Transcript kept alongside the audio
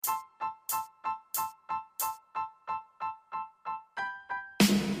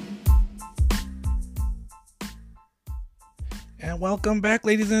welcome back,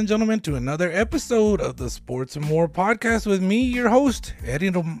 ladies and gentlemen, to another episode of the Sports and More podcast with me, your host, Eddie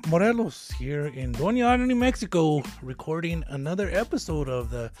Morelos, here in Doña Ana, New Mexico, recording another episode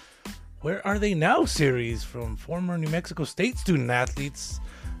of the Where Are They Now series from former New Mexico State student athletes,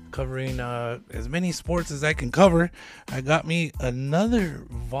 covering as many sports as I can cover. I got me another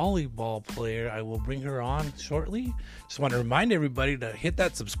volleyball player. I will bring her on shortly. Just want to remind everybody to hit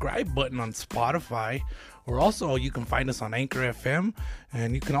that subscribe button on Spotify, or also you can find us on Anchor FM,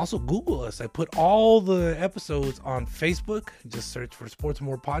 and you can also Google us. I put all the episodes on Facebook. Just search for Sports and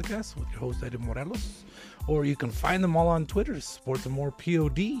More Podcast with your host Eddie Morelos, or you can find them all on Twitter, Sports and More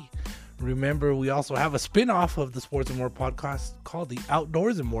POD. Remember, we also have a spin-off of the Sports and More podcast called the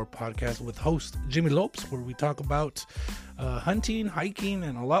Outdoors and More podcast with host Jimmy Lopes, where we talk about hunting, hiking,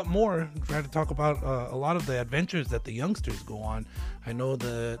 and a lot more. Try to talk about a lot of the adventures that the youngsters go on. I know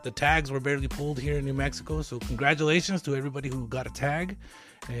the tags were barely pulled here in New Mexico, so congratulations to everybody who got a tag.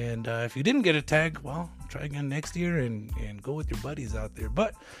 And if you didn't get a tag, well, try again next year and go with your buddies out there.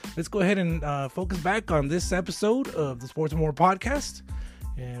 But let's go ahead and focus back on this episode of the Sports and More podcast.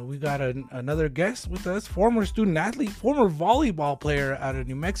 And we got another guest with us, former student athlete, former volleyball player out of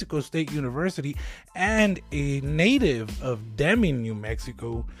New Mexico State University, and a native of Deming, New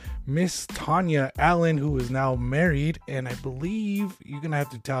Mexico, Miss Tanya Allen, who is now married. And I believe you're going to have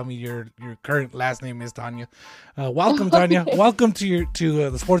to tell me your current last name, Miss Tanya. Welcome, Tanya. Welcome to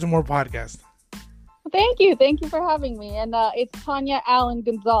the Sports and More podcast. Thank you for having me. And it's Tanya Allen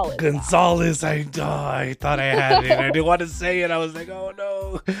Gonzalez. Gonzalez, I thought I had it. I didn't want to say it. I was like, oh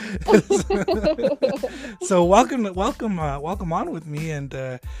no. So welcome on with me.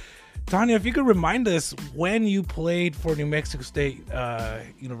 And Tanya, if you could remind us when you played for New Mexico State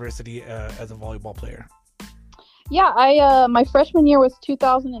University as a volleyball player. Yeah, I my freshman year was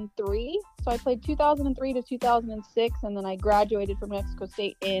 2003. So I played 2003 to 2006, and then I graduated from Mexico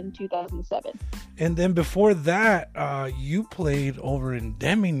State in 2007. And then before that, you played over in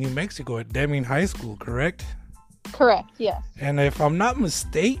Deming, New Mexico at Deming High School, correct? Correct, yes. And if I'm not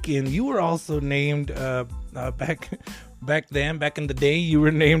mistaken, you were also named back in the day, you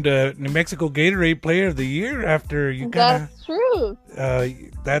were named New Mexico Gatorade Player of the Year after you kind of... That's true.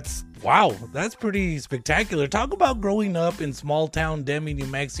 Wow, that's pretty spectacular. Talk about growing up in small town Deming, New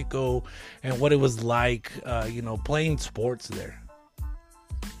Mexico, and what it was like, playing sports there.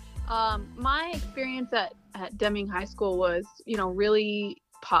 My experience at Deming High School was, really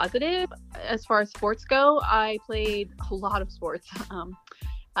positive as far as sports go. I played a lot of sports.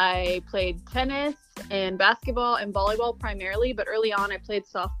 I played tennis and basketball and volleyball primarily, but early on I played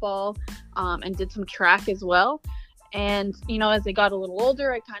softball and did some track as well. And, as I got a little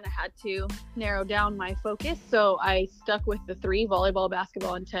older, I kind of had to narrow down my focus. So I stuck with the three: volleyball,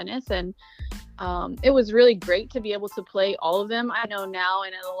 basketball, and tennis. And it was really great to be able to play all of them. I know now,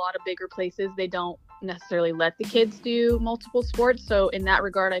 and in a lot of bigger places, they don't necessarily let the kids do multiple sports. So in that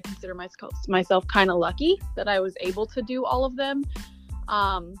regard, I consider myself kind of lucky that I was able to do all of them.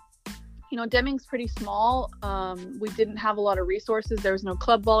 Deming's pretty small. We didn't have a lot of resources. There was no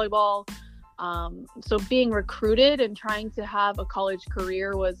club volleyball. So being recruited and trying to have a college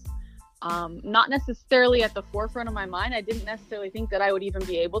career was not necessarily at the forefront of my mind. I didn't necessarily think that I would even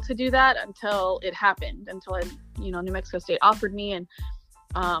be able to do that until it happened, until New Mexico State offered me, and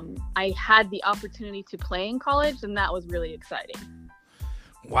I had the opportunity to play in college, and that was really exciting.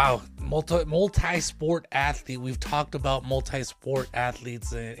 Wow, multi-sport athlete. We've talked about multi-sport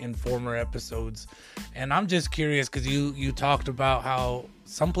athletes in former episodes, and I'm just curious because you talked about how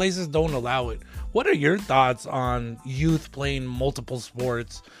some places don't allow it. What are your thoughts on youth playing multiple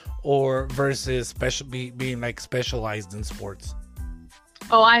sports or versus being like specialized in sports?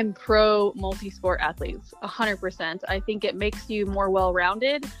 Oh, I'm pro multi-sport athletes, 100%. I think it makes you more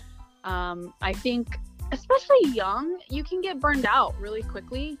well-rounded. I think especially young, you can get burned out really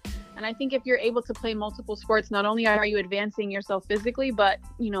quickly. And I think if you're able to play multiple sports, not only are you advancing yourself physically, but,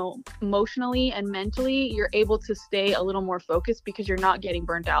 emotionally and mentally, you're able to stay a little more focused because you're not getting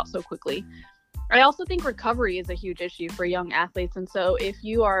burned out so quickly. I also think recovery is a huge issue for young athletes. And so if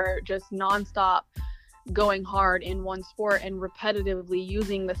you are just nonstop going hard in one sport and repetitively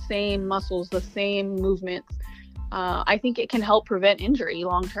using the same muscles, the same movements, I think it can help prevent injury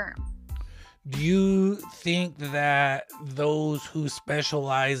long term. Do you think that those who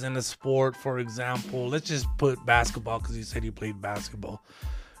specialize in a sport, for example, let's just put basketball because you said you played basketball.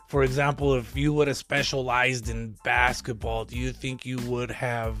 For example, if you would have specialized in basketball, do you think you would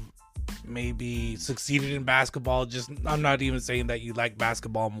have maybe succeeded in basketball. Just, I'm not even saying that you like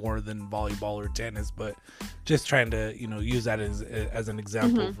basketball more than volleyball or tennis, but just trying to, use that as an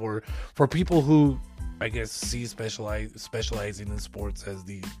example for people who, I guess, see specializing in sports as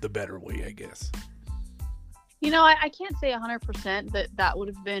the better way, I guess. I can't say 100% that would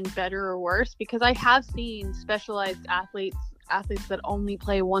have been better or worse, because I have seen specialized athletes that only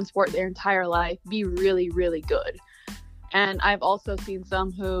play one sport their entire life be really, really good. And I've also seen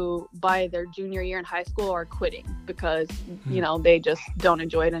some who by their junior year in high school are quitting because, they just don't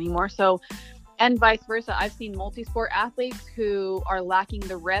enjoy it anymore. So, and vice versa. I've seen multi-sport athletes who are lacking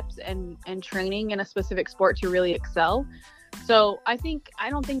the reps and training in a specific sport to really excel. So I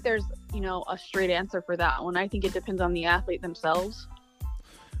don't think there's, a straight answer for that one. I think it depends on the athlete themselves.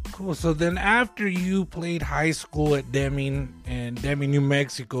 Cool. So then after you played high school at Deming, New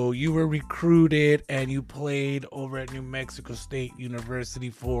Mexico, you were recruited and you played over at New Mexico State University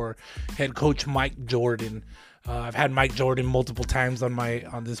for head coach Mike Jordan. I've had Mike Jordan multiple times on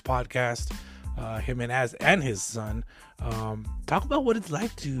this podcast, him and his son. Talk about what it's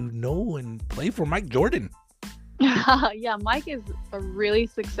like to know and play for Mike Jordan. Yeah, Mike is a really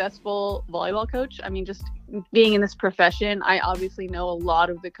successful volleyball coach. I mean, just being in this profession, I obviously know a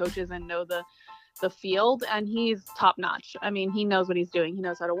lot of the coaches and know the field, and he's top notch. I mean, he knows what he's doing. He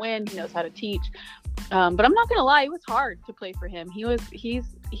knows how to win. He knows how to teach. But I'm not gonna lie, it was hard to play for him.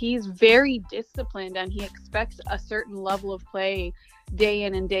 He's very disciplined, and he expects a certain level of play day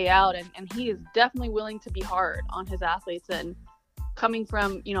in and day out, and he is definitely willing to be hard on his athletes. And coming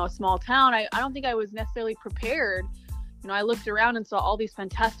from, a small town, I don't think I was necessarily prepared. I looked around and saw all these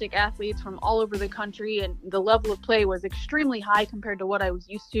fantastic athletes from all over the country, and the level of play was extremely high compared to what I was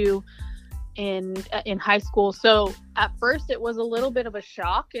used to in high school. So at first it was a little bit of a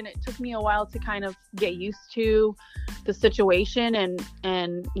shock, and it took me a while to kind of get used to the situation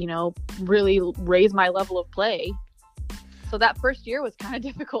and really raise my level of play. So that first year was kind of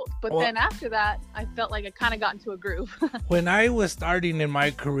difficult, but then after that, I felt like I kind of got into a groove. When I was starting in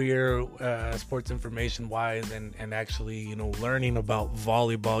my career, sports information wise, and actually, learning about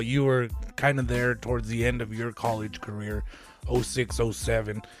volleyball, you were kind of there towards the end of your college career, 06,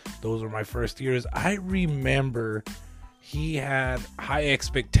 07. Those were my first years. I remember he had high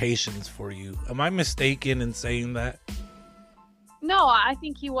expectations for you. Am I mistaken in saying that? No, I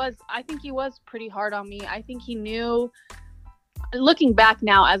think he was pretty hard on me. I think he knew. Looking back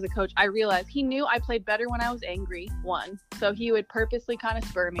now as a coach, I realized he knew I played better when I was angry, one. So he would purposely kind of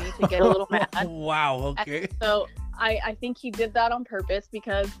spur me to get a little mad. Wow, okay. And so I think he did that on purpose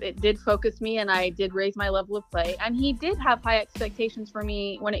because it did focus me and I did raise my level of play. And he did have high expectations for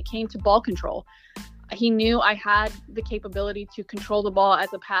me when it came to ball control. He knew I had the capability to control the ball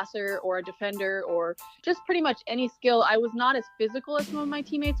as a passer or a defender or just pretty much any skill. I was not as physical as some of my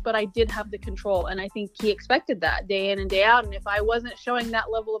teammates, but I did have the control. And I think he expected that day in and day out. And if I wasn't showing that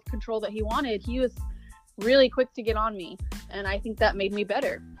level of control that he wanted, he was really quick to get on me. And I think that made me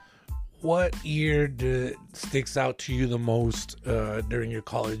better. What year sticks out to you the most during your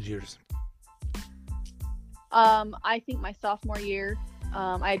college years? I think my sophomore year.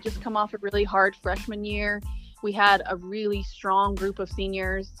 I had just come off a really hard freshman year. We had a really strong group of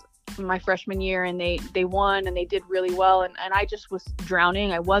seniors my freshman year, and they won and they did really well. And I just was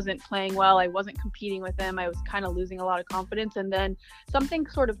drowning. I wasn't playing well. I wasn't competing with them. I was kind of losing a lot of confidence. And then something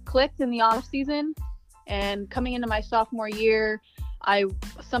sort of clicked in the off season. And coming into my sophomore year,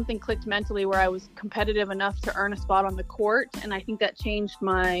 something clicked mentally where I was competitive enough to earn a spot on the court. And I think that changed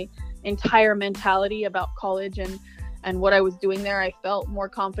my entire mentality about college and what I was doing there. I felt more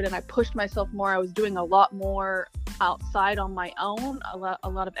confident. I pushed myself more. I was doing a lot more outside on my own, a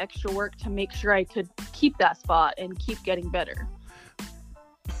lot of extra work to make sure I could keep that spot and keep getting better.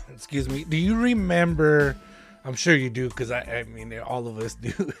 Excuse me. Do you remember, I'm sure you do, because I mean, all of us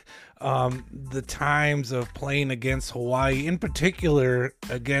do, the times of playing against Hawaii, in particular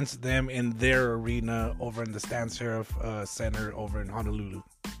against them in their arena over in the Stan Serif Center over in Honolulu?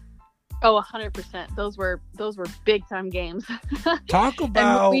 Oh, 100%. Those were big time games. Talk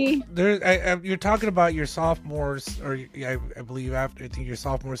about you're talking about your sophomores, or I believe after your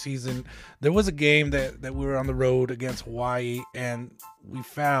sophomore season, there was a game that we were on the road against Hawaii, and we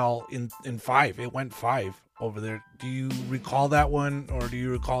fell in 5. It went 5 over there. Do you recall that one, or do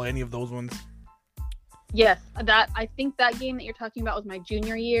you recall any of those ones? Yes, I think that game that you're talking about was my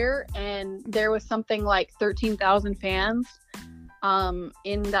junior year, and there was something like 13,000 fans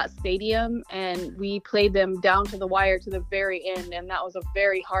in that stadium, and we played them down to the wire to the very end, and that was a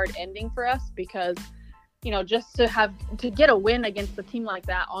very hard ending for us because, just to get a win against a team like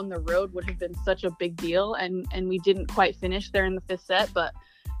that on the road would have been such a big deal, and we didn't quite finish there in the 5th set. But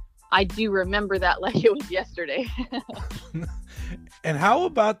I do remember that like it was yesterday. And how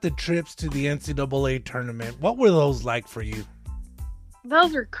about the trips to the NCAA tournament? What were those like for you?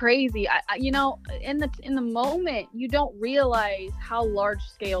 Those are crazy. You know, in the moment, you don't realize how large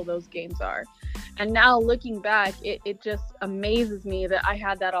scale those games are. And now looking back, it just amazes me that I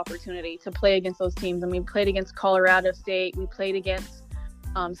had that opportunity to play against those teams. I mean, we played against Colorado State. We played against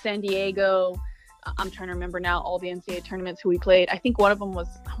San Diego. I'm trying to remember now all the NCAA tournaments who we played. I think one of them was,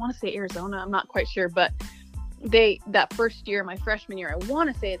 I want to say Arizona. I'm not quite sure, but that first year, my freshman year, I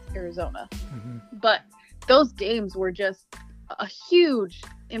want to say it's Arizona. Mm-hmm. But those games were just a huge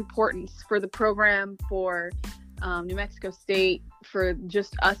importance for the program, for New Mexico State, for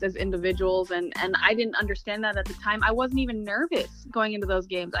just us as individuals. And I didn't understand that at the time. I wasn't even nervous going into those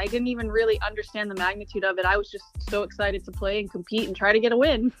games. I didn't even really understand the magnitude of it. I was just so excited to play and compete and try to get a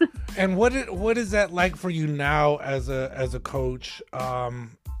win. And what is that like for you now as a coach?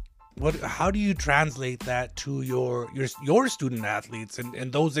 How do you translate that to your student athletes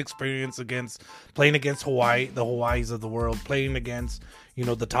and those experience playing against Hawaii, the Hawaiis of the world, playing against, you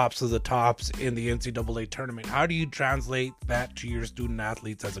know, the tops of the tops in the NCAA tournament? How do you translate that to your student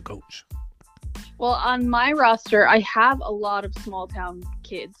athletes as a coach? Well, on my roster, I have a lot of small town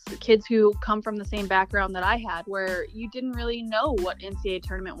kids who come from the same background that I had, where you didn't really know what NCAA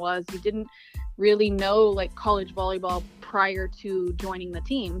tournament was. You didn't really know like college volleyball prior to joining the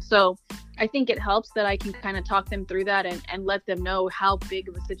team. So I think it helps that I can kind of talk them through that and let them know how big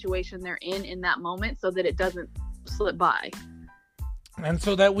of a situation they're in that moment, so that it doesn't slip by. And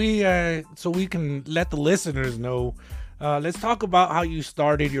so that we can let the listeners know, let's talk about how you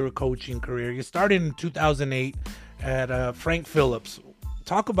started your coaching career. You started in 2008 at Frank Phillips.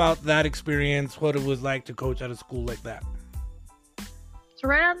 Talk about that experience, what it was like to coach at a school like that. So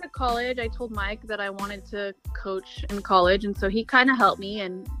right out of college, I told Mike that I wanted to coach in college. And so he kind of helped me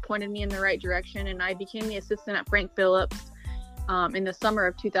and pointed me in the right direction. And I became the assistant at Frank Phillips in the summer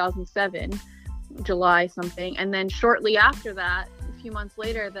of 2007, July something. And then shortly after that, a few months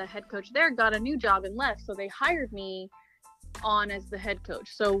later, the head coach there got a new job and left. So they hired me on as the head coach.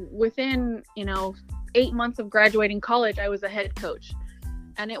 So within, 8 months of graduating college, I was a head coach.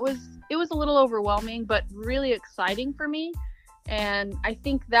 And it was a little overwhelming, but really exciting for me. And I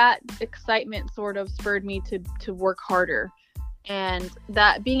think that excitement sort of spurred me to work harder. And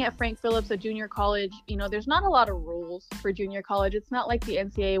that being at Frank Phillips, a junior college, there's not a lot of rules for junior college. It's not like the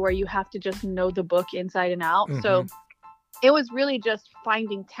NCAA where you have to just know the book inside and out. Mm-hmm. So it was really just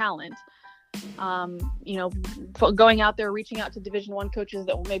finding talent, going out there, reaching out to Division I coaches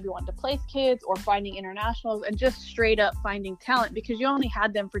that maybe want to place kids, or finding internationals, and just straight up finding talent, because you only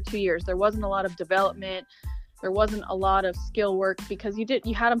had them for 2 years. There wasn't a lot of development. There wasn't a lot of skill work, because you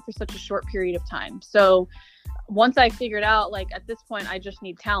had them for such a short period of time. So once I figured out, like, at this point, I just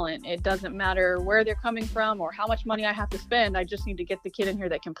need talent. It doesn't matter where they're coming from or how much money I have to spend. I just need to get the kid in here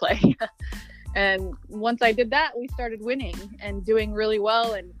that can play. And once I did that, we started winning and doing really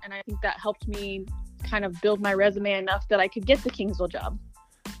well. And I think that helped me kind of build my resume enough that I could get the Kingsville job.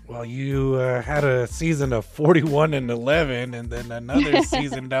 Well, you had a season of 41-11, and then another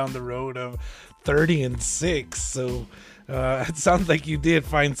season down the road of 30-6. So it sounds like you did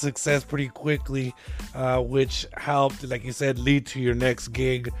find success pretty quickly, which helped, like you said, lead to your next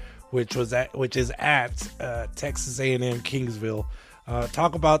gig, which is at Texas A&M Kingsville.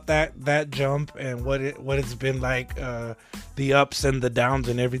 Talk about that jump and what it's been like, the ups and the downs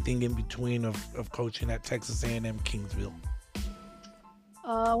and everything in between of coaching at Texas A&M Kingsville.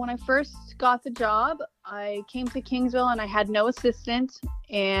 When I first got the job, I came to Kingsville and I had no assistant,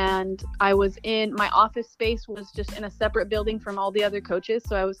 and I was in my office space was just in a separate building from all the other coaches.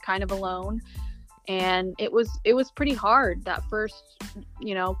 So I was kind of alone, and it was pretty hard that first,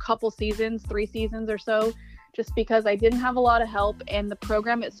 couple seasons, 3 seasons or so, just because I didn't have a lot of help, and the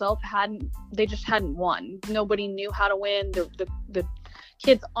program itself hadn't won. Nobody knew how to win. The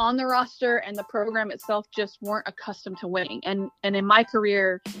kids on the roster and the program itself just weren't accustomed to winning. And in my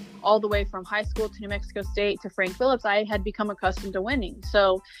career, all the way from high school to New Mexico State to Frank Phillips, I had become accustomed to winning.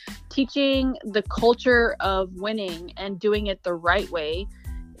 So teaching the culture of winning and doing it the right way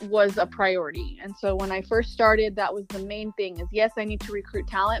was a priority. And so when I first started, that was the main thing, is yes, I need to recruit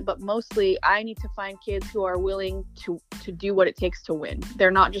talent, but mostly I need to find kids who are willing to do what it takes to win. They're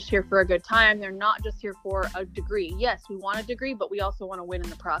not just here for a good time. They're not just here for a degree. Yes, we want a degree, but we also want to win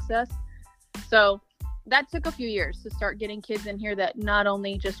in the process. So that took a few years to start getting kids in here that not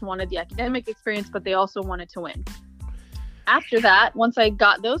only just wanted the academic experience, but they also wanted to win. After that, once I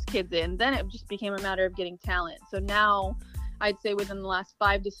got those kids in, then it just became a matter of getting talent. So now I'd say within the last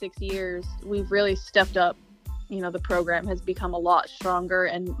 5 to 6 years, we've really stepped up the program has become a lot stronger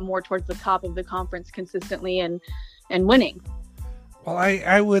and more towards the top of the conference consistently and winning. Well,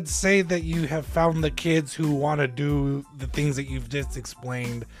 I would say that you have found the kids who want to do the things that you've just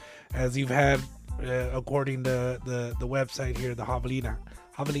explained, as you've had, according to the website here, the Javelina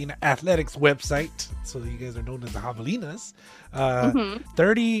Athletics website. So you guys are known as the Javelinas.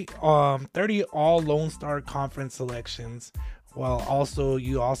 30 all Lone Star Conference selections. Well,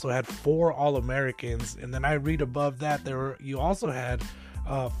 you also had 4 All-Americans, and then I read above that you also had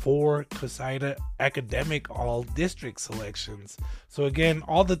 4 COSIDA academic all-district selections. So again,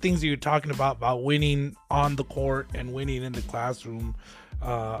 all the things that you're talking about winning on the court and winning in the classroom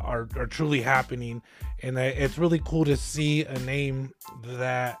are truly happening, and it's really cool to see a name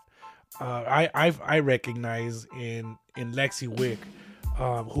that I recognize in Lexi Wick,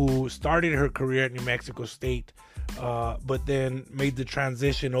 who started her career at New Mexico State, but then made the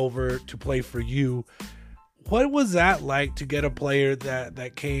transition over to play for you. What was that like to get a player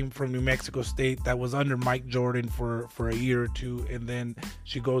that came from New Mexico State that was under Mike Jordan for a year or two, and then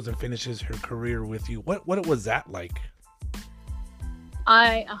she goes and finishes her career with you? What was that like?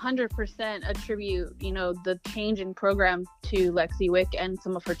 I 100% attribute, the change in program to Lexi Wick and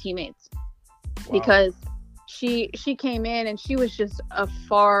some of her teammates. Wow. Because she came in and she was just a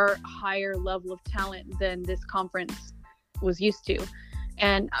far higher level of talent than this conference was used to.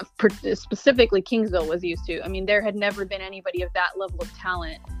 And specifically Kingsville was used to. I mean, there had never been anybody of that level of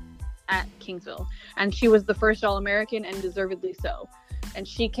talent at Kingsville. And she was the first All-American, and deservedly so. And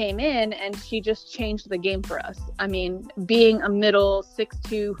she came in and she just changed the game for us. I mean, being a middle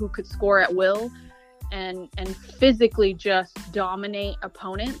 6'2" who could score at will and physically just dominate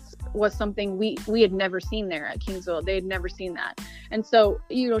opponents was something we had never seen there at Kingsville. They had never seen that. And so,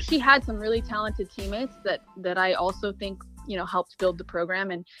 she had some really talented teammates that I also think, helped build the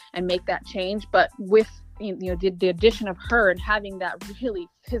program and make that change. But with, the addition of her and having that really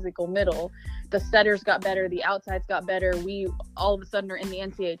physical middle, the setters got better, the outsides got better. We all of a sudden are in the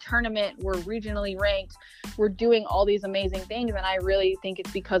NCAA tournament. We're regionally ranked. We're doing all these amazing things. And I really think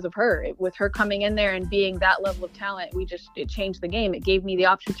it's because of her. With her coming in there and being that level of talent, it changed the game. It gave me the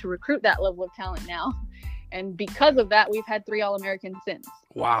option to recruit that level of talent now. And because of that, we've had 3 All-Americans since.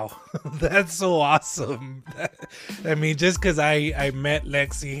 Wow. That's so awesome. I mean, just because I met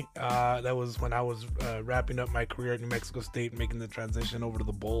Lexi, that was when I was wrapping up my career at New Mexico State, making the transition over to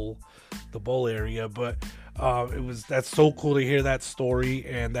the bowl area. But that's so cool to hear that story,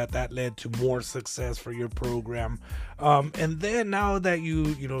 and that led to more success for your program. And then now that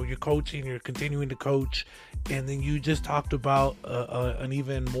you're coaching, you're continuing to coach, and then you just talked about an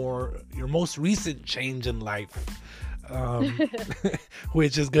even more, your most recent change in life,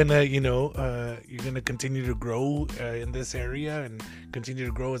 which is gonna, you're gonna continue to grow in this area and continue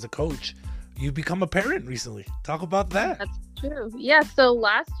to grow as a coach. You become a parent recently. Talk about that. That's true. Yeah. So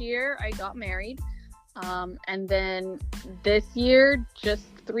last year I got married. And then this year, just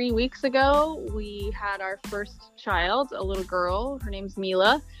 3 weeks ago, we had our first child, a little girl. Her name's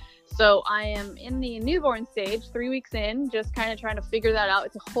Mila. So I am in the newborn stage, 3 weeks in, just kind of trying to figure that out.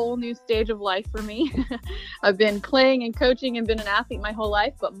 It's a whole new stage of life for me. I've been playing and coaching and been an athlete my whole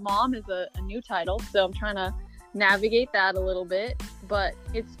life, but mom is a new title. So I'm trying to navigate that a little bit, but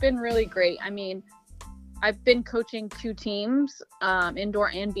it's been really great. I mean, I've been coaching 2 teams, indoor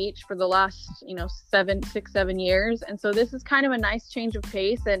and beach, for the last, 7 years. And so this is kind of a nice change of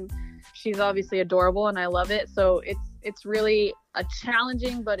pace, and she's obviously adorable and I love it. So it's really a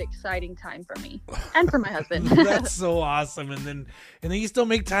challenging but exciting time for me and for my husband. That's so awesome. And then you still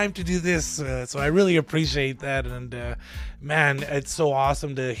make time to do this. So I really appreciate that. And man, it's so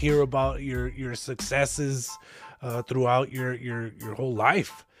awesome to hear about your successes throughout your whole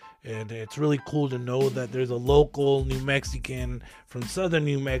life. And it's really cool to know that there's a local New Mexican from southern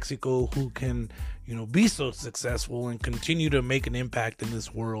New Mexico who can, be so successful and continue to make an impact in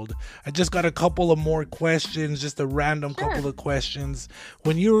this world. I just got a couple of more questions, just a random couple of questions.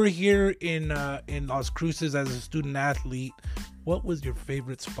 When you were here in Las Cruces as a student athlete, what was your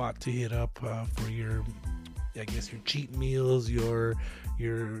favorite spot to hit up for your cheat meals, your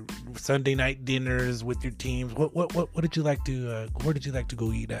Sunday night dinners with your teams? What did you like to where did you like to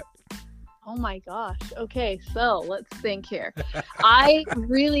go eat at? Oh my gosh. Okay, so let's think here. I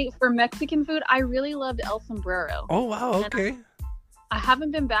really, for Mexican food, I really loved El Sombrero. Oh wow, okay. I haven't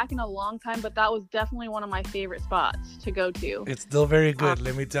been back in a long time, but that was definitely one of my favorite spots to go to. It's still very good,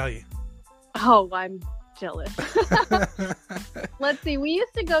 let me tell you. Oh, I'm jealous. Let's see. We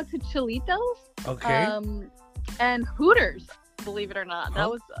used to go to Chilitos. Okay. And Hooters, believe it or not. That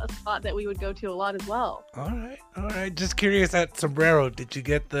was a spot that we would go to a lot as well. All right. Just curious, at Sombrero, did you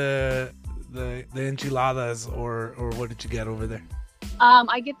get the the enchiladas, or what did you get over there?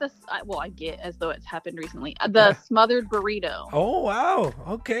 I get this. I get as though it's happened recently. The smothered burrito. Oh wow.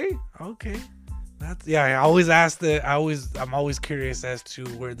 Okay. That's I always ask I'm always curious as to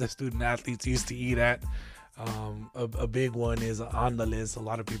where the student athletes used to eat at. A big one is Andales. A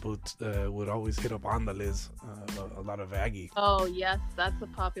lot of people would always hit up Andales. A lot of Aggie. Oh yes, that's a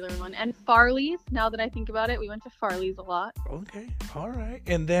popular one. And Farley's. Now that I think about it, we went to Farley's a lot. Okay, all right.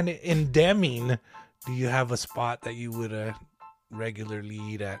 And then in Deming, do you have a spot that you would regularly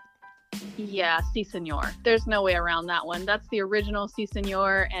eat at? Yeah, Si Senor. There's no way around that one. That's the original Si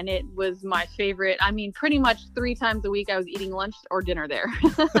Senor, and it was my favorite. I mean, pretty much 3 times a week I was eating lunch or dinner there.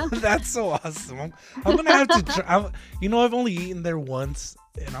 That's so awesome. I'm gonna have to try. I've only eaten there once,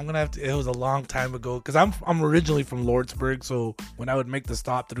 and I'm gonna have to. It was a long time ago because I'm originally from Lordsburg, so when I would make the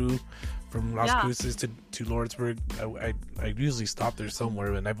stop through from Las Cruces to Lordsburg, I usually stop there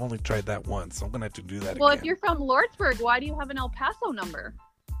somewhere, and I've only tried that once. So I'm gonna have to do that again. Well, if you're from Lordsburg, why do you have an El Paso number?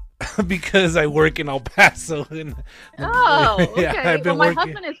 Because I work in El Paso. Okay. Well, my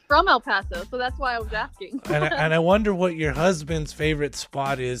husband is from El Paso, so that's why I was asking. and I wonder what your husband's favorite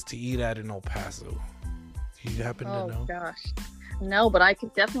spot is to eat at in El Paso. Do you happen to know? Oh, gosh. No, but I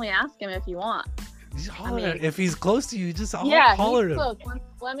could definitely ask him if you want. Just holler. If he's close to you, just holler he's at him. Close.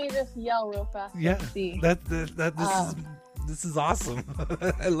 Let me just yell real fast. Yeah, see. This is awesome.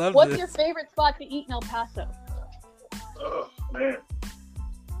 I love What's this. your favorite spot to eat in El Paso? Oh, man.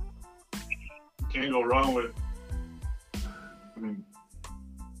 Can't go wrong with. Man,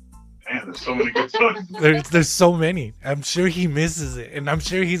 there's so many good spots. There's so many. I'm sure he misses it, and I'm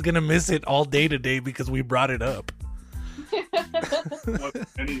sure he's gonna miss it all day today because we brought it up.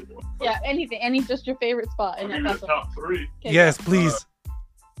 Anything. Just your favorite spot in El Paso. Top 3. Okay, yes, please.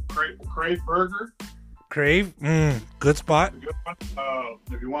 Crave Burger. Crave, good spot. Good one.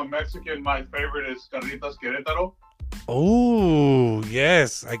 If you want Mexican, my favorite is Carnitas Querétaro. Oh,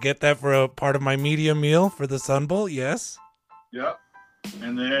 yes. I get that for a part of my media meal for the Sun Bowl. Yes. Yep.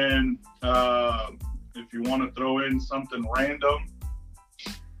 And then if you want to throw in something random,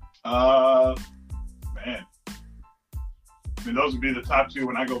 man. I mean, those would be the top 2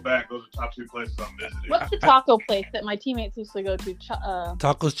 when I go back. Those are top 2 places I'm visiting. What's the taco place that my teammates used to go to?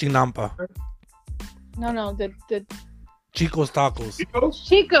 Tacos Chinampa. No, the Chico's Tacos.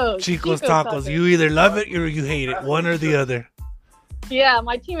 Chico's Tacos. You either love it or you hate it. One or the other. Yeah,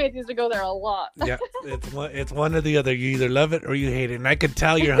 my teammates used to go there a lot. Yeah, it's one or the other. You either love it or you hate it. And I can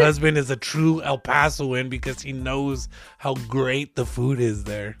tell your husband is a true El Pasoan because he knows how great the food is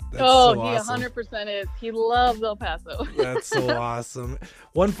there. That's so awesome. He 100% is. He loves El Paso. That's so awesome.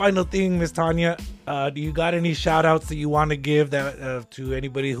 One final thing, Miss Tanya. Do you got any shout outs that you want to give that to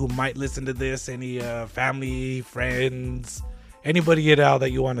anybody who might listen to this? Any family, friends, anybody at all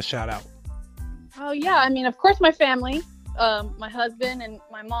that you want to shout out? Oh, yeah. I mean, of course, my family. My husband and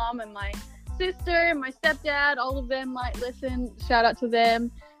my mom and my sister and my stepdad, all of them might listen. Shout out to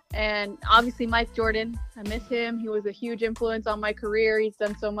them. And obviously Mike Jordan, I miss him. He was a huge influence on my career. He's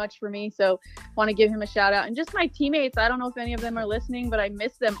done so much for me. So want to give him a shout out. And just my teammates, I don't know if any of them are listening, but I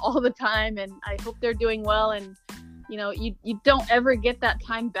miss them all the time. And I hope they're doing well. And, you don't ever get that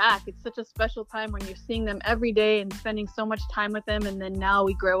time back. It's such a special time when you're seeing them every day and spending so much time with them. And then now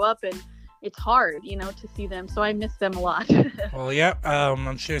we grow up and it's hard, to see them. So I miss them a lot. Well, yeah.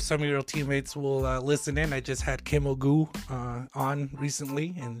 I'm sure some of your teammates will listen in. I just had Kim Ogu on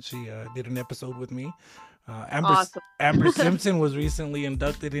recently, and she did an episode with me. Awesome. Amber Simpson was recently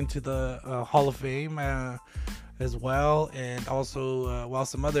inducted into the Hall of Fame as well, and also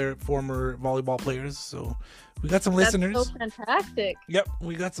some other former volleyball players. So we got some listeners. That's so fantastic. Yep,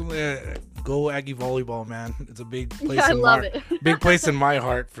 we got some. Go Aggie volleyball, man! It's a big place. I love it. Big place in my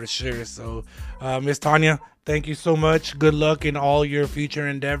heart for sure. So, Miss Tanya, thank you so much. Good luck in all your future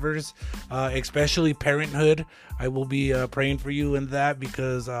endeavors, especially parenthood. I will be praying for you in that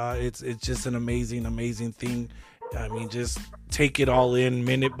because it's just an amazing thing. I mean, just take it all in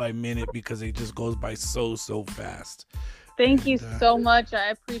minute by minute because it just goes by so fast. Thank you so much. I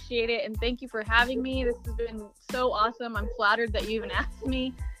appreciate it. And thank you for having me. This has been so awesome. I'm flattered that you even asked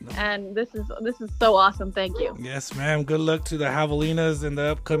me. And this is so awesome. Thank you. Yes, ma'am. Good luck to the Javelinas in the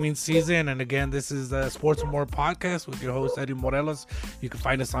upcoming season. And again, this is the Sports and More podcast with your host, Eddie Morelos. You can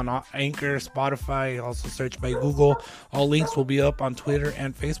find us on Anchor, Spotify. Also search by Google. All links will be up on Twitter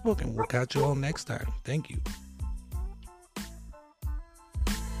and Facebook. And we'll catch you all next time. Thank you.